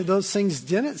find that those things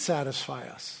didn't satisfy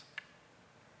us.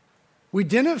 We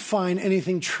didn't find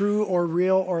anything true or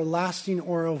real or lasting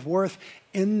or of worth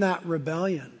in that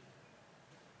rebellion.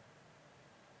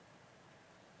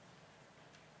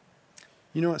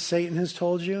 You know what Satan has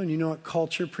told you, and you know what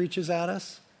culture preaches at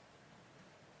us?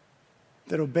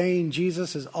 That obeying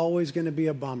Jesus is always going to be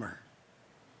a bummer.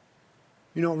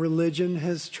 You know what religion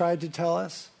has tried to tell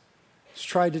us? It's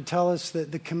tried to tell us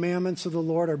that the commandments of the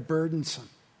Lord are burdensome.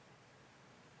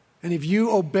 And if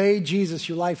you obey Jesus,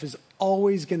 your life is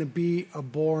always going to be a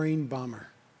boring bummer.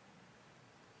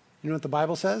 You know what the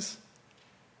Bible says?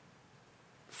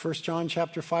 1 John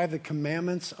chapter 5, the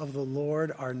commandments of the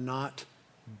Lord are not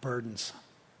burdensome.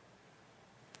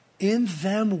 In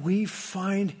them we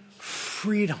find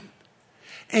freedom.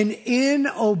 And in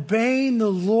obeying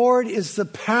the Lord is the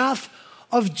path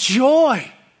of joy.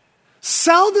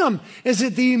 Seldom is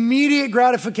it the immediate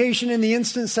gratification and the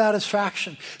instant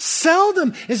satisfaction.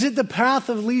 Seldom is it the path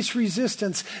of least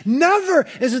resistance. Never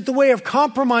is it the way of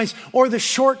compromise or the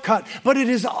shortcut, but it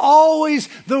is always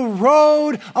the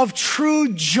road of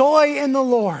true joy in the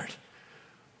Lord.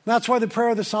 That's why the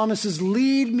prayer of the psalmist is,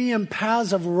 lead me in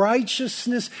paths of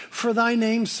righteousness for thy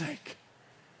name's sake.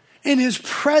 In his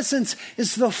presence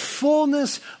is the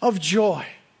fullness of joy.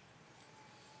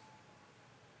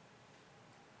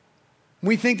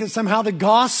 We think that somehow the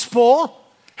gospel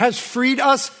has freed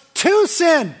us to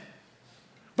sin.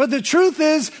 But the truth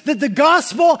is that the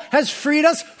gospel has freed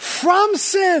us from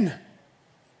sin.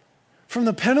 From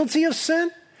the penalty of sin.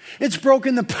 It's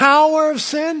broken the power of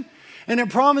sin. And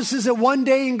it promises that one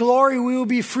day in glory we will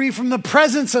be free from the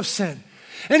presence of sin.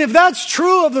 And if that's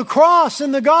true of the cross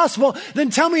and the gospel, then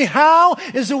tell me, how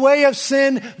is the way of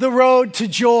sin the road to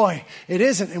joy? It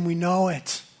isn't, and we know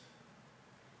it.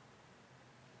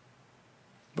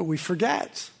 But we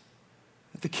forget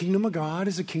that the kingdom of God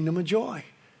is a kingdom of joy.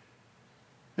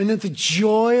 And that the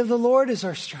joy of the Lord is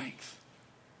our strength.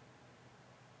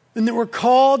 And that we're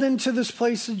called into this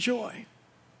place of joy.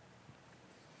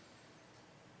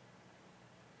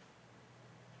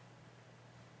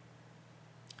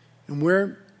 And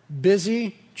we're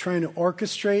busy trying to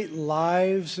orchestrate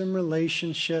lives and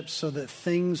relationships so that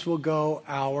things will go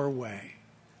our way.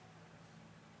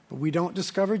 But we don't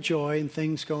discover joy in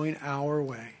things going our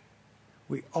way.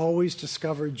 We always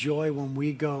discover joy when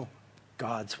we go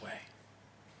God's way.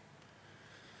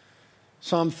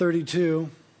 Psalm 32.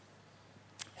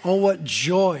 Oh, what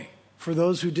joy for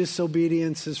those whose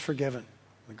disobedience is forgiven.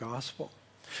 The gospel.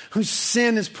 Whose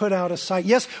sin is put out of sight.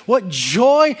 Yes, what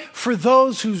joy for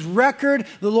those whose record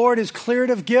the Lord has cleared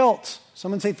of guilt.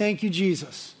 Someone say, thank you,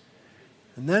 Jesus.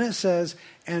 And then it says,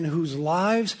 and whose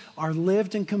lives are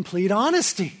lived in complete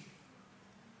honesty.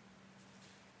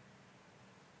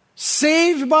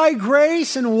 Saved by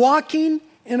grace and walking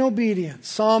in obedience.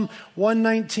 Psalm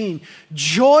 119.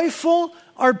 Joyful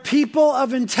are people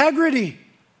of integrity.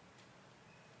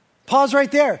 Pause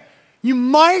right there. You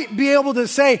might be able to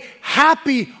say,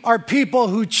 happy are people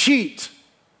who cheat.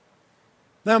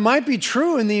 That might be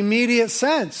true in the immediate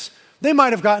sense. They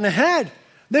might have gotten ahead.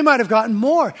 They might have gotten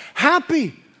more.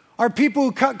 Happy are people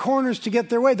who cut corners to get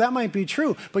their way. That might be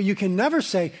true, but you can never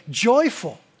say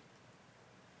joyful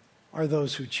are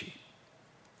those who cheat.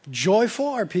 Joyful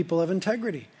are people of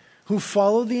integrity who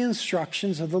follow the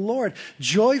instructions of the Lord.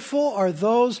 Joyful are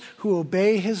those who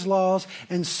obey his laws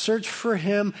and search for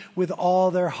him with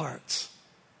all their hearts.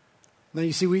 Now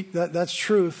you see, that's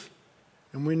truth.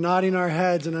 And we're nodding our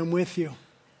heads, and I'm with you.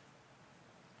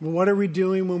 Well, what are we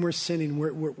doing when we're sinning?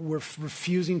 We're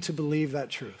refusing to believe that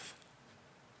truth.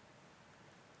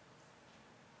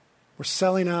 We're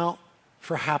selling out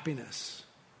for happiness.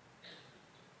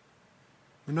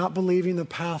 We're not believing the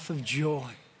path of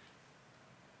joy.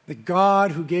 That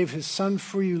God, who gave his son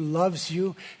for you, loves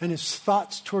you, and his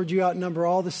thoughts toward you outnumber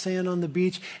all the sand on the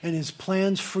beach, and his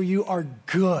plans for you are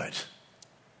good.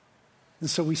 And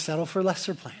so we settle for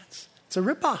lesser plans. It's a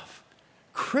ripoff.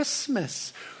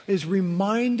 Christmas is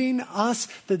reminding us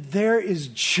that there is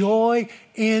joy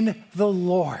in the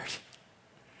Lord.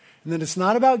 And that it's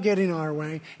not about getting our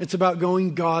way, it's about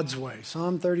going God's way.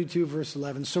 Psalm 32, verse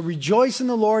 11. So rejoice in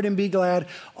the Lord and be glad,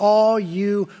 all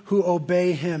you who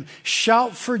obey him.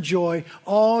 Shout for joy,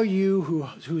 all you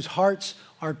whose hearts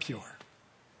are pure.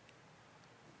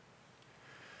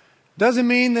 Doesn't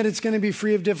mean that it's going to be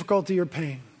free of difficulty or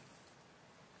pain.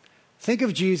 Think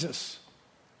of Jesus,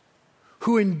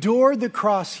 who endured the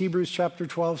cross, Hebrews chapter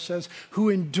 12 says, who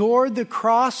endured the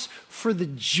cross for the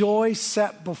joy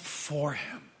set before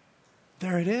him.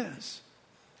 There it is.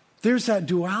 There's that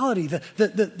duality,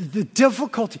 the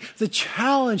difficulty, the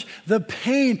challenge, the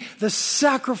pain, the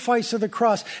sacrifice of the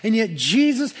cross. And yet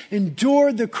Jesus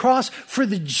endured the cross for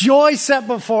the joy set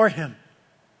before him,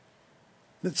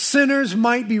 that sinners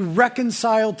might be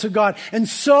reconciled to God. And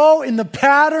so in the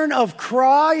pattern of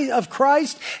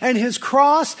Christ and his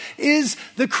cross is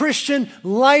the Christian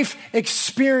life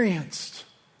experienced.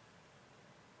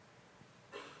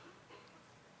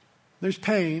 There's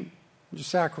pain, there's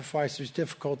sacrifice, there's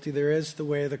difficulty, there is the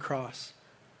way of the cross.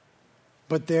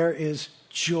 But there is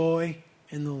joy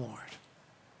in the Lord.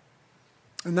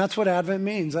 And that's what Advent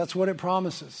means. That's what it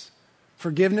promises.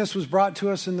 Forgiveness was brought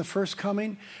to us in the first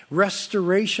coming.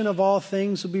 Restoration of all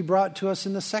things will be brought to us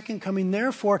in the second coming.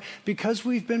 Therefore, because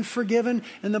we've been forgiven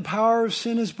and the power of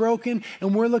sin is broken,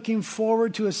 and we're looking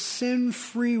forward to a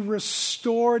sin-free,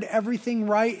 restored, everything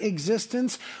right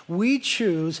existence, we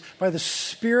choose by the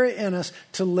Spirit in us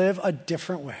to live a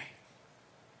different way.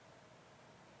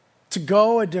 To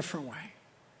go a different way.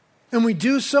 And we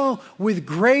do so with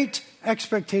great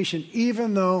expectation,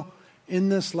 even though in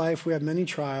this life we have many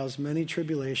trials, many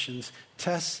tribulations,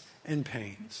 tests, and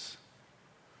pains.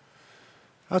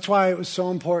 That's why it was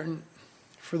so important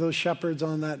for those shepherds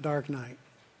on that dark night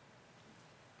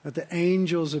that the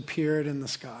angels appeared in the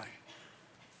sky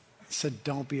and said,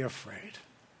 "Don't be afraid.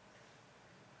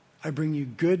 I bring you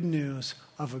good news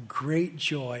of a great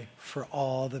joy for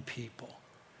all the people.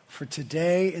 For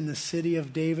today in the city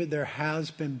of David there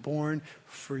has been born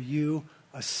for you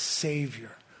a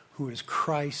Savior who is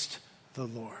Christ the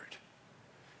Lord."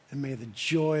 And may the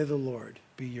joy of the Lord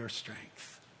be your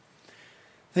strength.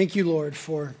 Thank you, Lord,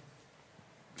 for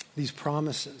these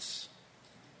promises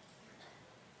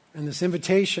and this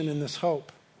invitation and this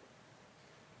hope.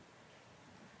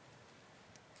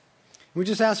 We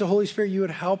just ask the Holy Spirit you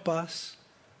would help us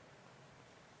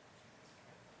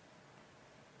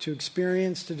to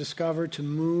experience, to discover, to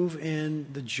move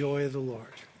in the joy of the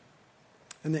Lord.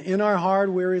 And that in our hard,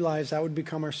 weary lives, that would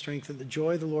become our strength, that the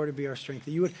joy of the Lord would be our strength.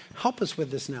 That you would help us with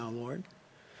this now, Lord.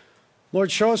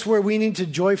 Lord, show us where we need to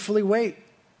joyfully wait.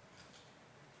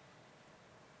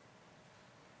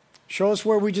 Show us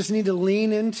where we just need to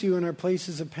lean into in our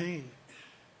places of pain.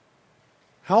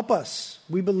 Help us.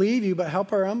 We believe you, but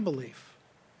help our unbelief.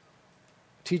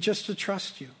 Teach us to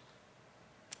trust you.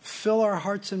 Fill our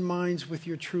hearts and minds with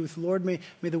your truth. Lord, may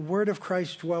the word of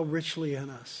Christ dwell richly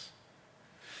in us.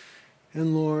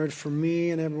 And Lord, for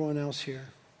me and everyone else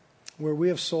here, where we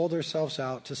have sold ourselves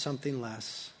out to something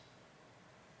less,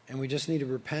 and we just need to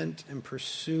repent and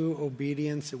pursue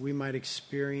obedience that we might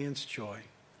experience joy.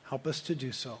 Help us to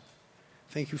do so.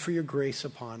 Thank you for your grace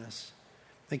upon us.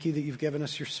 Thank you that you've given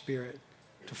us your Spirit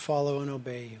to follow and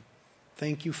obey you.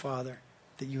 Thank you, Father,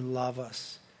 that you love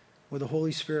us. With the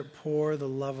Holy Spirit, pour the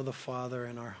love of the Father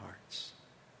in our hearts.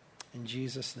 In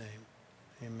Jesus' name,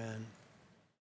 amen.